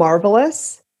so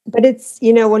marvelous. But it's,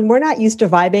 when we're not used to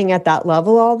vibing at that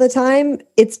level all the time,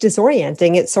 it's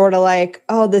disorienting. It's sort of like,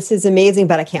 oh, this is amazing,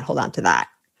 but I can't hold on to that.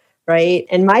 Right.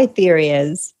 And my theory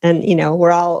is, and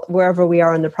we're all, wherever we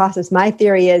are in the process, my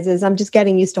theory is I'm just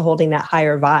getting used to holding that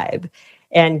higher vibe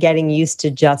and getting used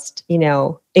to just,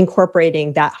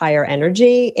 incorporating that higher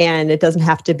energy. And it doesn't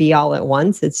have to be all at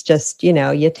once. It's just,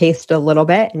 you taste a little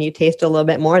bit and you taste a little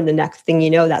bit more. And the next thing you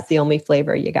know, that's the only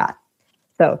flavor you got.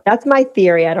 So that's my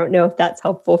theory. I don't know if that's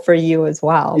helpful for you as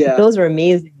well. Yeah. But those are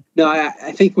amazing. No,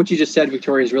 I think what you just said,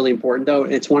 Victoria, is really important, though.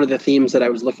 It's one of the themes that I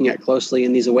was looking at closely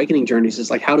in these awakening journeys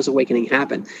is like, how does awakening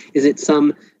happen? Is it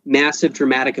some massive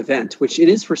dramatic event, which it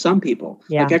is for some people?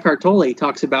 Yeah. Like Eckhart Tolle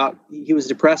talks about, he was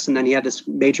depressed and then he had this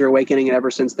major awakening, and ever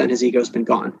since then his ego's been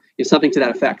gone. Something to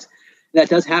that effect. That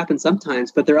does happen sometimes,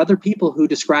 but there are other people who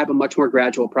describe a much more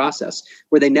gradual process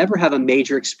where they never have a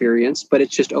major experience, but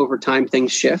it's just over time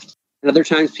things shift. And other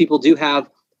times people do have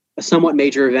a somewhat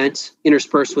major event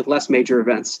interspersed with less major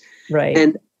events. Right.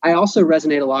 And I also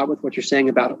resonate a lot with what you're saying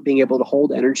about being able to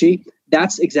hold energy.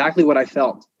 That's exactly what I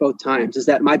felt both times, is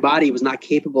that my body was not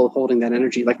capable of holding that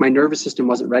energy. Like my nervous system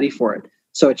wasn't ready for it.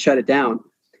 So it shut it down.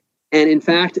 And in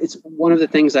fact, it's one of the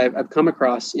things I've come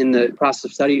across in the process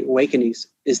of studying awakenings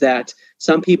is that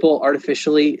some people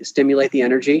artificially stimulate the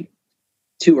energy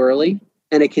too early,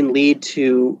 and it can lead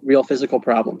to real physical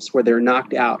problems where they're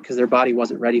knocked out because their body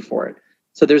wasn't ready for it.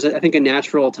 So there's, I think, a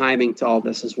natural timing to all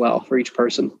this as well for each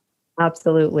person.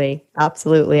 Absolutely.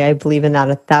 Absolutely. I believe in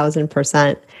that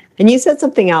 1,000%. And you said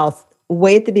something else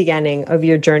way at the beginning of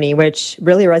your journey, which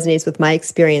really resonates with my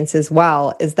experience as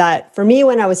well, is that for me,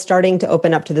 when I was starting to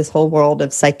open up to this whole world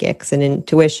of psychics and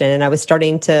intuition, and I was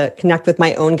starting to connect with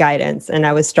my own guidance, and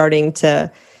I was starting to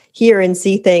hear and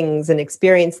see things and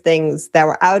experience things that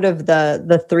were out of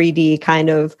the 3D kind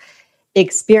of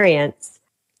experience,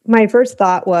 my first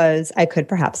thought was I could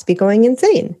perhaps be going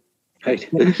insane. Right.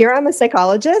 Here I'm a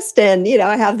psychologist and,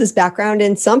 I have this background,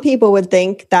 and some people would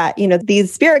think that,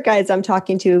 these spirit guides I'm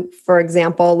talking to, for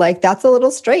example, like that's a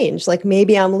little strange, like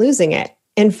maybe I'm losing it.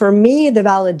 And for me, the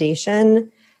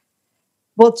validation,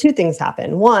 well, two things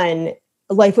happened. One,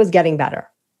 life was getting better.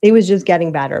 It was just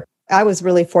getting better. I was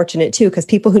really fortunate too, because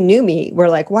people who knew me were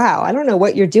like, wow, I don't know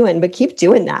what you're doing, but keep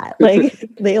doing that. Like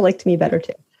they liked me better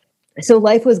too. So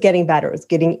life was getting better. It was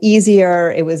getting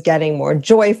easier. It was getting more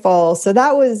joyful. So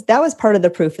that was part of the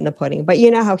proof in the pudding. But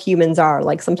you know how humans are.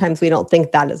 Like sometimes we don't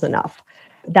think that is enough.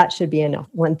 That should be enough,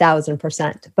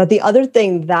 1000%. But the other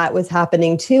thing that was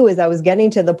happening too is I was getting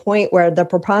to the point where the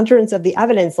preponderance of the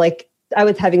evidence, like I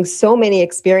was having so many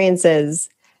experiences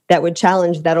that would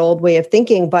challenge that old way of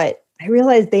thinking, but I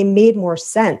realized they made more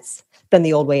sense than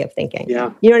the old way of thinking.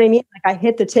 Yeah. You know what I mean? Like I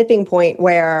hit the tipping point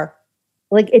where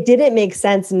like it didn't make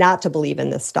sense not to believe in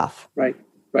this stuff. Right.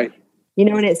 You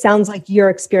know, and it sounds like your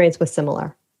experience was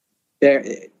similar. They're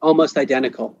almost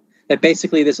identical. That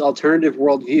basically this alternative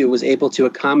worldview was able to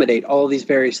accommodate all of these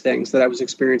various things that I was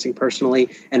experiencing personally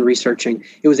and researching.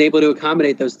 It was able to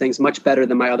accommodate those things much better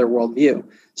than my other worldview.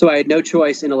 So I had no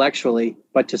choice intellectually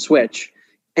but to switch.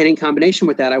 And in combination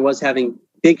with that, I was having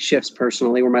big shifts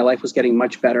personally where my life was getting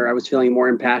much better. I was feeling more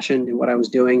impassioned in what I was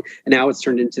doing. And now it's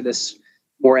turned into this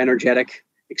more energetic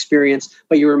experience.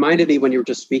 But you reminded me when you were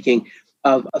just speaking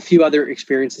of a few other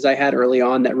experiences I had early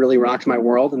on that really rocked my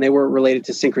world. And they were related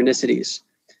to synchronicities,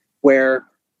 where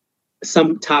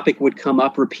some topic would come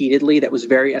up repeatedly that was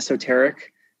very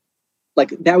esoteric.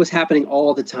 Like that was happening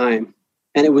all the time.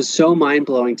 And it was so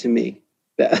mind-blowing to me.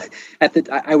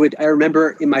 I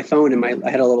remember in my phone, I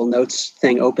had a little notes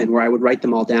thing open where I would write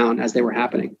them all down as they were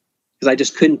happening because I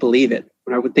just couldn't believe it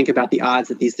when I would think about the odds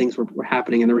that these things were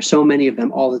happening. And there were so many of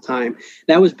them all the time.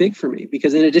 That was big for me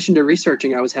because in addition to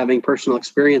researching, I was having personal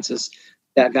experiences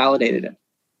that validated it.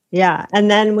 Yeah. And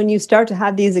then when you start to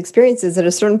have these experiences at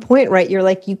a certain point, right, you're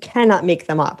like, you cannot make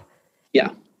them up. Yeah.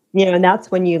 You know, and that's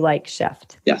when you like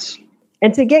shift. Yes.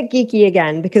 And to get geeky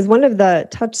again, because one of the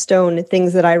touchstone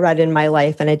things that I read in my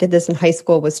life, and I did this in high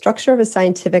school, was Structure of a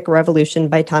Scientific Revolution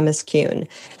by Thomas Kuhn.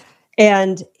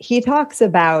 And he talks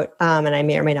about, and I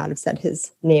may or may not have said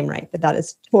his name right, but that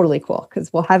is totally cool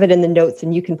because we'll have it in the notes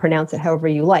and you can pronounce it however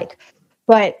you like.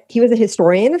 But he was a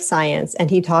historian of science,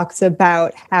 and he talks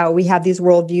about how we have these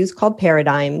worldviews called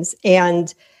paradigms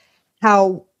and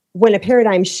how when a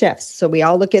paradigm shifts, so we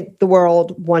all look at the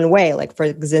world one way, like for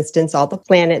existence, all the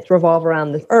planets revolve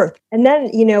around the Earth. And then,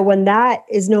 you know, when that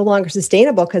is no longer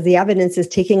sustainable because the evidence is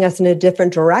taking us in a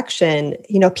different direction,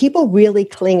 you know, people really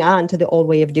cling on to the old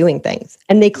way of doing things.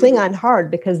 And they cling on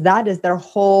hard because that is their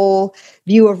whole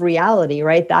view of reality,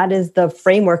 right? That is the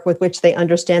framework with which they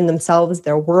understand themselves,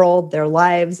 their world, their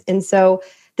lives. And so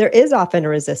there is often a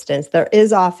resistance. There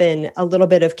is often a little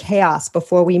bit of chaos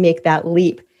before we make that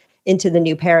leap into the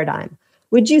new paradigm.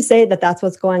 Would you say that that's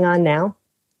what's going on now?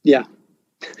 Yeah,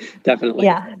 definitely.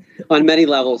 Yeah. On many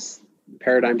levels,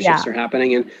 paradigm shifts are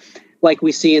happening. And like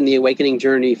we see in the awakening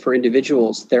journey for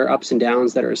individuals, there are ups and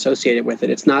downs that are associated with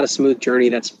it. It's not a smooth journey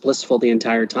that's blissful the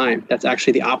entire time. That's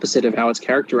actually the opposite of how it's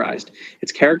characterized.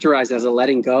 It's characterized as a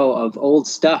letting go of old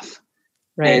stuff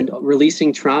and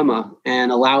releasing trauma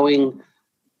and allowing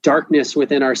darkness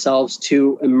within ourselves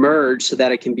to emerge so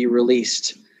that it can be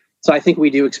released. So I think we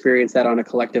do experience that on a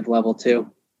collective level too.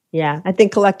 Yeah, I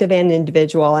think collective and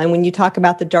individual. And when you talk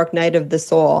about the dark night of the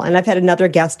soul, and I've had another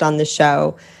guest on the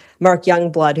show, Mark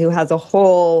Youngblood, who has a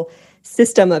whole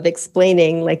system of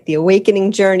explaining like the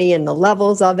awakening journey and the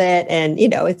levels of it. And, you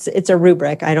know, it's a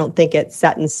rubric. I don't think it's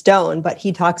set in stone, but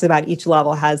he talks about each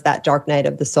level has that dark night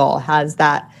of the soul, has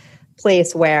that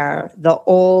place where the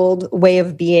old way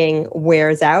of being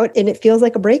wears out and it feels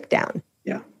like a breakdown.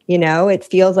 You know, it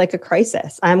feels like a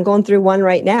crisis. I'm going through one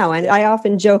right now. And I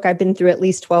often joke, I've been through at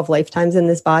least 12 lifetimes in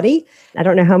this body. I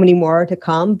don't know how many more are to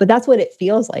come, but that's what it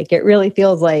feels like. It really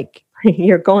feels like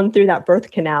you're going through that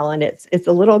birth canal and it's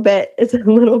a little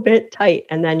bit tight.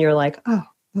 And then you're like, oh,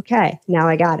 okay, now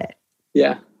I got it.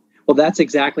 Yeah. Well, that's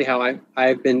exactly how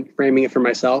I've been framing it for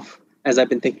myself as I've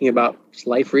been thinking about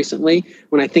life recently.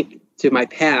 When I think to my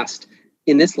past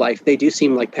in this life, they do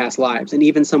seem like past lives and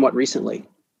even somewhat recently.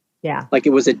 Yeah. Like it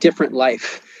was a different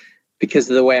life because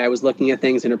of the way I was looking at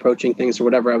things and approaching things or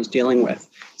whatever I was dealing with.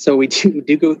 So we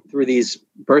do go through these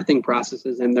birthing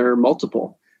processes and there are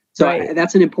multiple. So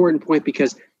that's an important point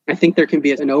because I think there can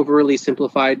be an overly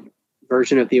simplified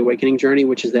version of the awakening journey,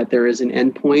 which is that there is an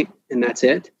end point and that's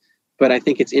it. But I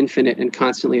think it's infinite and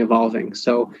constantly evolving.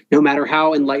 So no matter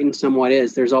how enlightened someone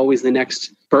is, there's always the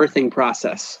next birthing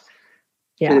process.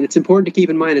 Yeah. And it's important to keep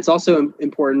in mind. It's also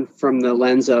important from the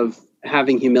lens of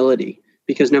having humility,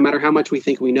 because no matter how much we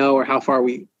think we know or how far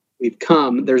we've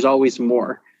come, there's always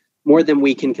more than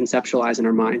we can conceptualize in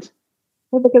our mind.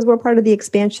 Well, because we're part of the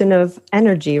expansion of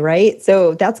energy, right?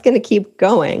 So that's going to keep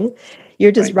going.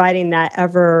 You're just riding that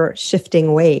ever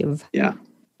shifting wave. Yeah.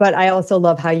 But I also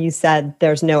love how you said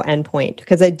there's no end point,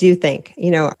 because I do think,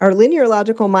 you know, our linear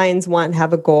logical minds want to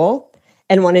have a goal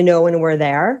and want to know when we're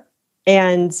there.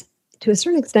 And to a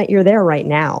certain extent, you're there right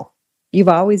now. You've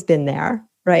always been there,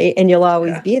 right? And you'll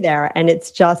always be there. And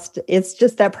it's just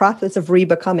that process of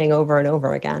re-becoming over and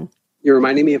over again. You're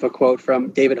reminding me of a quote from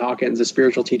David Hawkins, a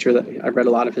spiritual teacher that I've read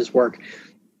a lot of his work.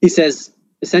 He says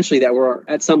essentially that we're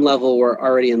at some level, we're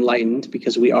already enlightened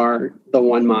because we are the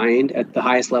one mind at the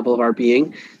highest level of our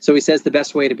being. So he says the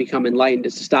best way to become enlightened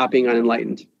is to stop being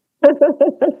unenlightened.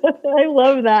 I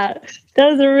love that.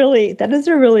 That is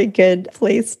a really good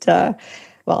place to,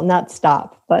 well, not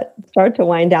stop, but start to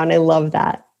wind down. I love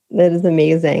that. That is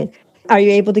amazing. Are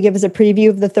you able to give us a preview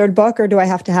of the third book, or do I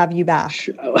have to have you back?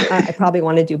 Sure. I probably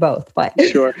want to do both, but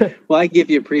sure. Well, I give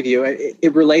you a preview.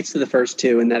 It relates to the first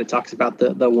two in that it talks about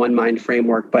the one mind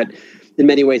framework, but in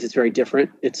many ways it's very different.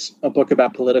 It's a book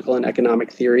about political and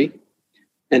economic theory,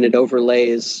 and it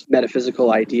overlays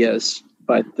metaphysical ideas.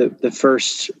 But the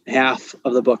first half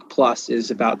of the book plus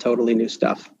is about totally new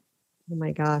stuff. Oh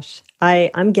my gosh.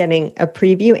 I'm getting a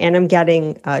preview and I'm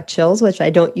getting chills, which I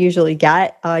don't usually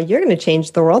get. You're going to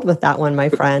change the world with that one, my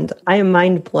friend. I am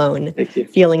mind blown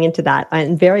feeling into that.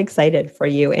 I'm very excited for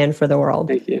you and for the world.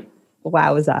 Thank you.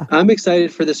 Wowza. I'm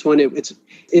excited for this one.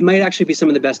 It might actually be some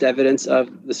of the best evidence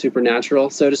of the supernatural,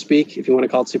 so to speak, if you want to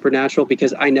call it supernatural,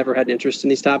 because I never had an interest in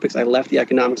these topics. I left the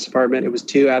economics department. It was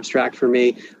too abstract for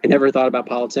me. I never thought about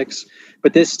politics.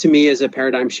 But this, to me, is a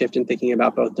paradigm shift in thinking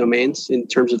about both domains in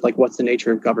terms of like what's the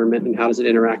nature of government and how does it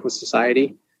interact with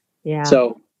society. Yeah.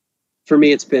 So for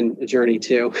me, it's been a journey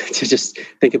too, to just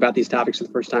think about these topics for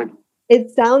the first time. It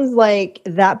sounds like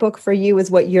that book for you is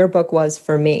what your book was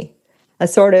for me. A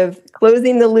sort of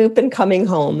closing the loop and coming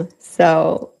home.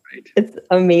 So It's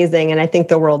amazing. And I think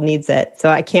the world needs it. So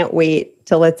I can't wait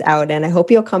till it's out. And I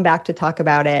hope you'll come back to talk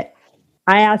about it.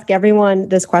 I ask everyone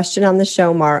this question on the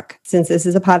show, Mark, since this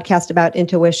is a podcast about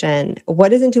intuition. What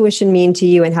does intuition mean to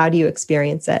you and how do you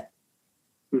experience it?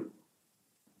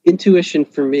 Intuition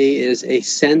for me is a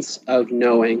sense of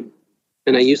knowing.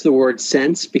 And I use the word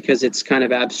sense because it's kind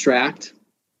of abstract.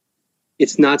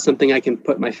 It's not something I can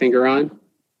put my finger on.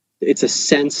 It's a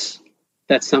sense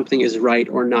that something is right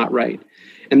or not right.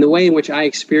 And the way in which I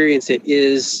experience it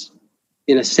is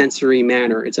in a sensory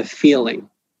manner. It's a feeling.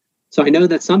 So I know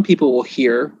that some people will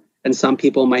hear and some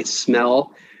people might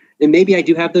smell. And maybe I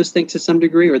do have those things to some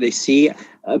degree or they see.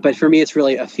 But for me, it's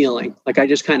really a feeling. Like I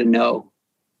just kind of know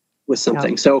with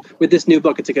something. Yeah. So with this new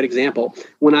book, it's a good example.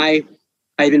 When I've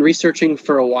been researching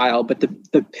for a while, but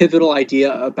the pivotal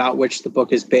idea about which the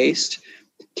book is based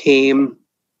came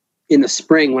in the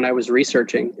spring when I was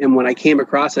researching. And when I came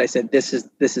across it, I said, this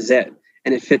is it.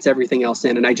 And it fits everything else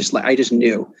in. And I just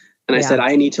knew. And I said,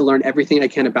 I need to learn everything I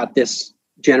can about this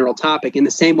general topic in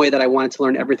the same way that I wanted to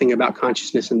learn everything about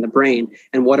consciousness and the brain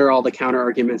and what are all the counter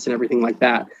arguments and everything like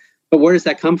that. But where does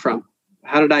that come from?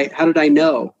 How did I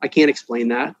know? I can't explain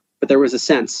that, but there was a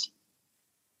sense.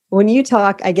 When you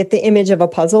talk, I get the image of a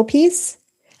puzzle piece,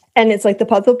 and it's like the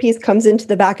puzzle piece comes into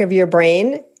the back of your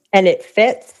brain and it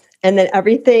fits. And then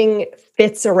everything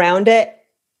fits around it,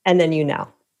 and then you know.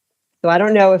 So I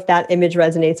don't know if that image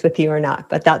resonates with you or not,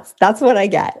 but that's what I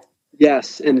get.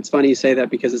 Yes, and it's funny you say that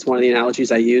because it's one of the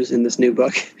analogies I use in this new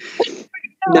book.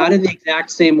 Not in the exact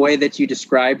same way that you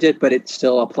described it, but it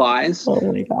still applies.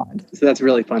 Oh my God. So that's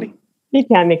really funny. You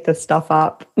can't make this stuff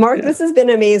up. Mark, This has been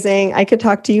amazing. I could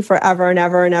talk to you forever and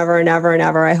ever and ever and ever and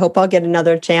ever. I hope I'll get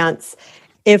another chance.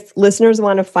 If listeners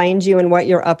want to find you and what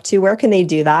you're up to, where can they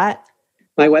do that?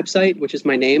 My website, which is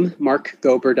my name,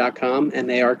 markgober.com,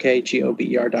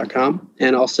 markgober.com.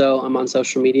 And also I'm on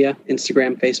social media,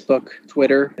 Instagram, Facebook,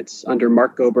 Twitter. It's under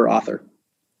Mark Gober Author.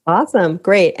 Awesome.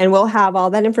 Great. And we'll have all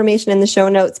that information in the show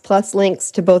notes, plus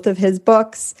links to both of his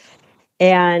books.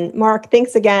 And Mark,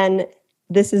 thanks again.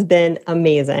 This has been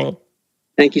amazing.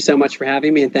 Thank you so much for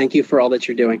having me, and thank you for all that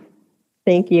you're doing.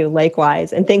 Thank you.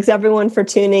 Likewise. And thanks everyone for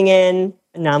tuning in.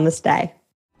 Namaste.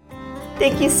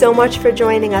 Thank you so much for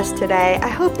joining us today. I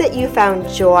hope that you found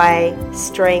joy,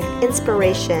 strength,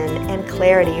 inspiration, and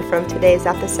clarity from today's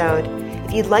episode.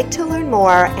 If you'd like to learn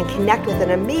more and connect with an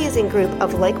amazing group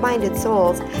of like-minded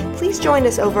souls, please join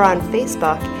us over on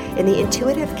Facebook in the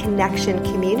Intuitive Connection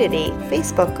Community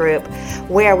Facebook group,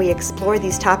 where we explore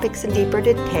these topics in deeper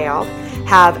detail,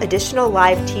 have additional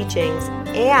live teachings,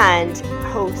 and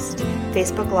host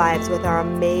Facebook Lives with our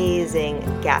amazing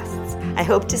guests. I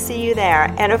hope to see you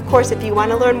there. And of course, if you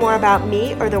want to learn more about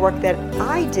me or the work that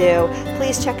I do,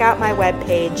 please check out my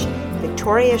webpage,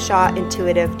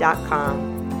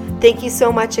 victoriashawintuitive.com. Thank you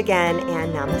so much again,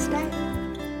 and namaste.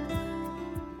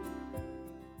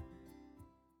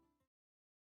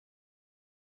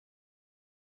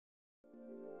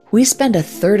 We spend a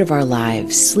third of our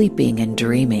lives sleeping and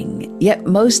dreaming, yet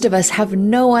most of us have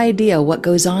no idea what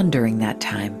goes on during that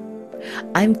time.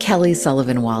 I'm Kelly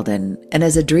Sullivan Walden, and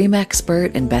as a dream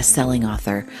expert and best-selling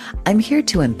author, I'm here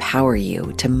to empower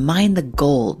you to mine the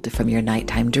gold from your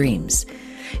nighttime dreams.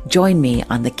 Join me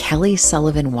on the Kelly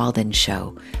Sullivan Walden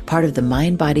Show, part of the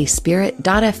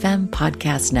MindBodySpirit.fm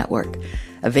podcast network,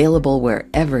 available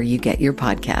wherever you get your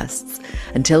podcasts.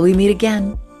 Until we meet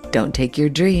again, don't take your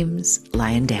dreams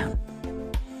lying down.